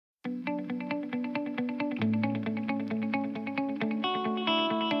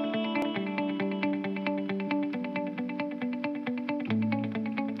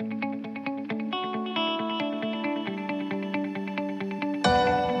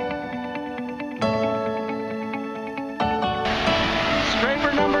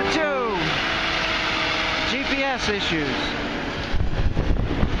GPS issues.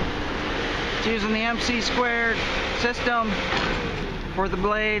 It's using the MC2 system for the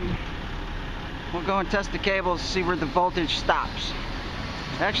blade. We'll go and test the cables, see where the voltage stops.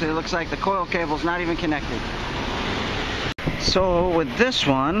 Actually, it looks like the coil cable's not even connected. So with this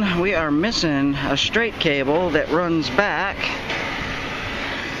one, we are missing a straight cable that runs back.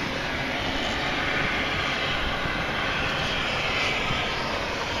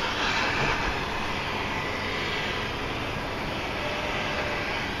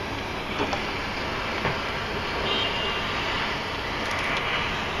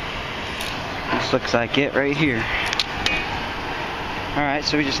 This looks like it right here. Alright,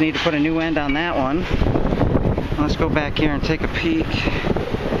 so we just need to put a new end on that one. Let's go back here and take a peek.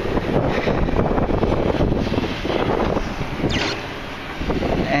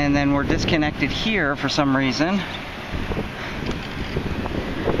 And then we're disconnected here for some reason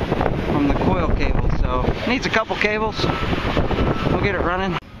from the coil cable. So needs a couple cables. We'll get it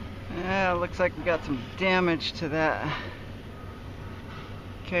running. Yeah, looks like we got some damage to that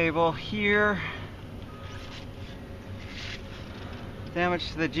cable here.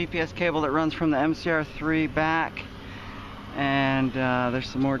 Damage to the GPS cable that runs from the MCR3 back, and there's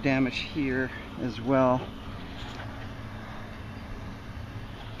some more damage here as well.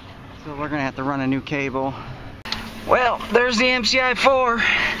 So we're gonna have to run a new cable. Well, there's the MCI4,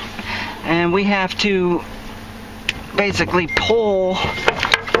 and we have to basically pull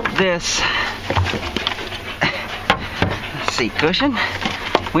this seat cushion.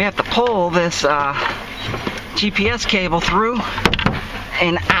 We have to pull this GPS cable through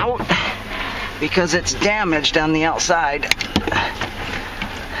and out because it's damaged on the outside.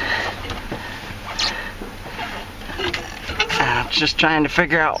 I'm just trying to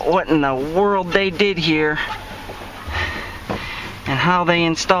figure out what in the world they did here and how they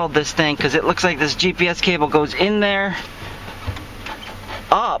installed this thing, because it looks like this GPS cable goes in there,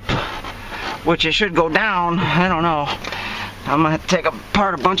 up, which it should go down. I don't know. I'm gonna have to take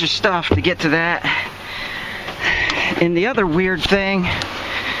apart a bunch of stuff to get to that. And the other weird thing,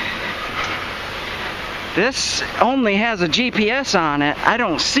 this only has a GPS on it. I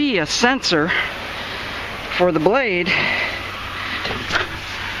don't see a sensor for the blade,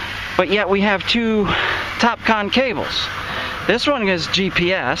 but yet we have two TopCon cables. This one is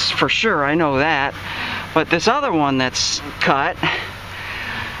GPS for sure, I know that, but this other one that's cut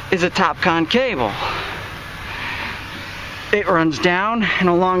is a TopCon cable. It runs down and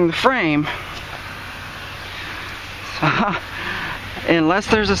along the frame. Unless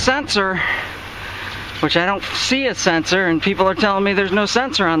there's a sensor, which I don't see a sensor, and people are telling me there's no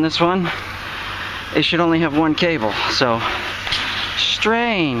sensor on this one, it should only have one cable. So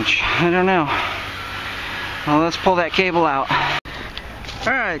strange. I don't know. Well, let's pull that cable out.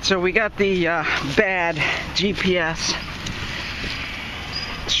 Alright, so we got the bad GPS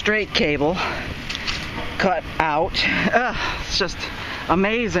straight cable cut out. It's just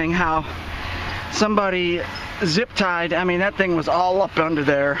amazing how somebody zip tied. I mean, that thing was all up under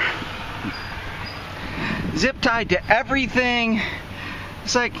there, zip tied to everything.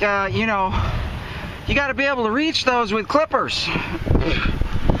 It's like you know, you got to be able to reach those with clippers.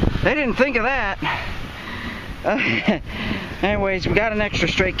 They didn't think of that. Anyways, we got an extra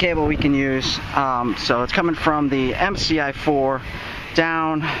straight cable we can use. So it's coming from the MCI4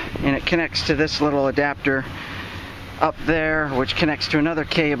 down, and it connects to this little adapter up there, which connects to another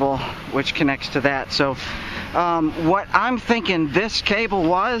cable, which connects to that. So what I'm thinking this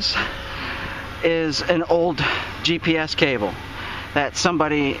cable is an old GPS cable that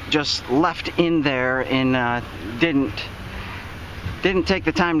somebody just left in there and didn't take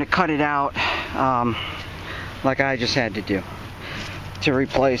the time to cut it out, like I just had to do to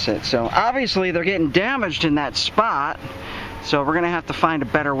replace it. So obviously they're getting damaged in that spot, so we're gonna have to find a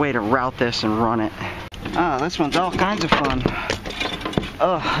better way to route this and run it. Oh, this one's all kinds of fun.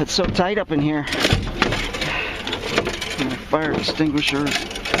 Oh, it's so tight up in here. My fire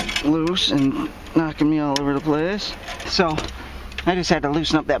extinguisher's loose and knocking me all over the place. So I just had to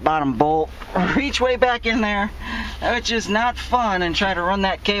loosen up that bottom bolt, reach way back in there, which is not fun, and try to run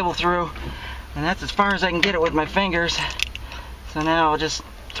that cable through. And that's as far as I can get it with my fingers. So now I'll just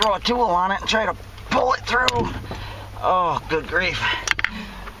throw a tool on it and try to pull it through. Oh, good grief.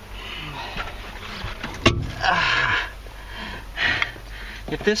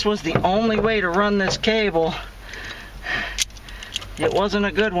 If this was the only way to run this cable, it wasn't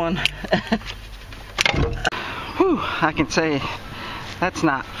a good one. Whew, I can say that's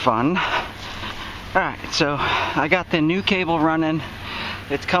not fun. Alright, so I got the new cable running.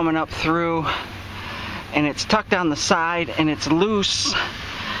 It's coming up through, and it's tucked on the side, and it's loose.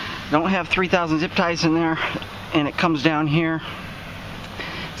 Don't have 3,000 zip ties in there. and it comes down here.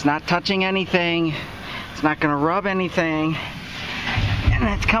 It's not touching anything. It's not going to rub anything. And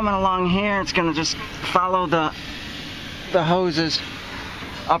it's coming along here. It's going to just follow the hoses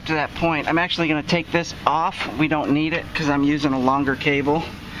up to that point. I'm actually going to take this off. We don't need it because I'm using a longer cable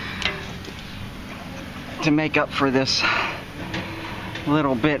to make up for this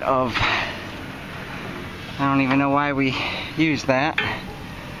little bit of, I don't even know why we used that.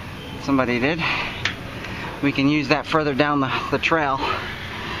 Somebody did. We can use that further down the trail.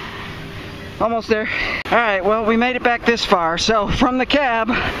 Almost there. Alright, well, we made it back this far. So from the cab,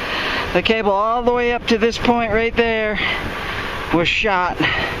 the cable all the way up to this point right there was shot.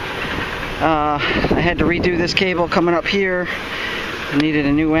 I had to redo this cable coming up here. I needed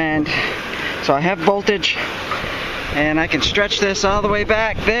a new end. So I have voltage, and I can stretch this all the way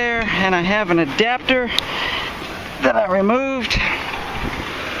back there, and I have an adapter that I removed.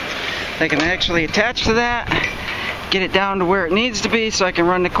 I can actually attach to that, get it down to where it needs to be so I can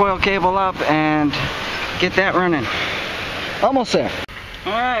run the coil cable up and get that running. Almost there.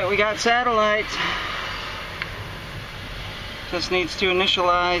 Alright, we got satellite. Just needs to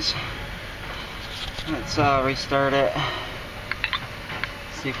initialize. Let's restart it.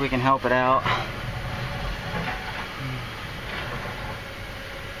 See if we can help it out.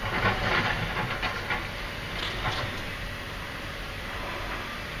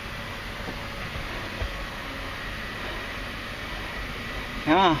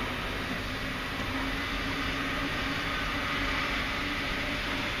 Yeah.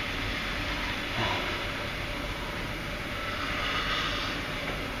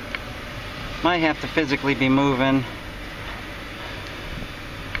 Might have to physically be moving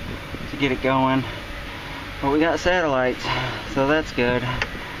to get it going. But we got satellites, so that's good.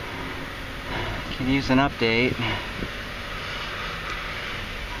 Could use an update.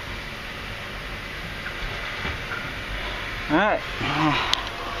 Alright,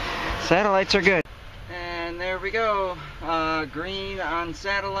 satellites are good. And there we go. Green on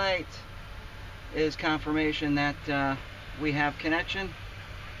satellite is confirmation that we have connection.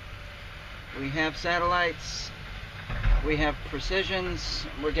 We have satellites. We have precisions.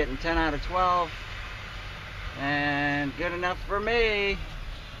 We're getting 10 out of 12. And good enough for me.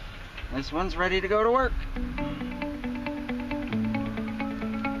 This one's ready to go to work.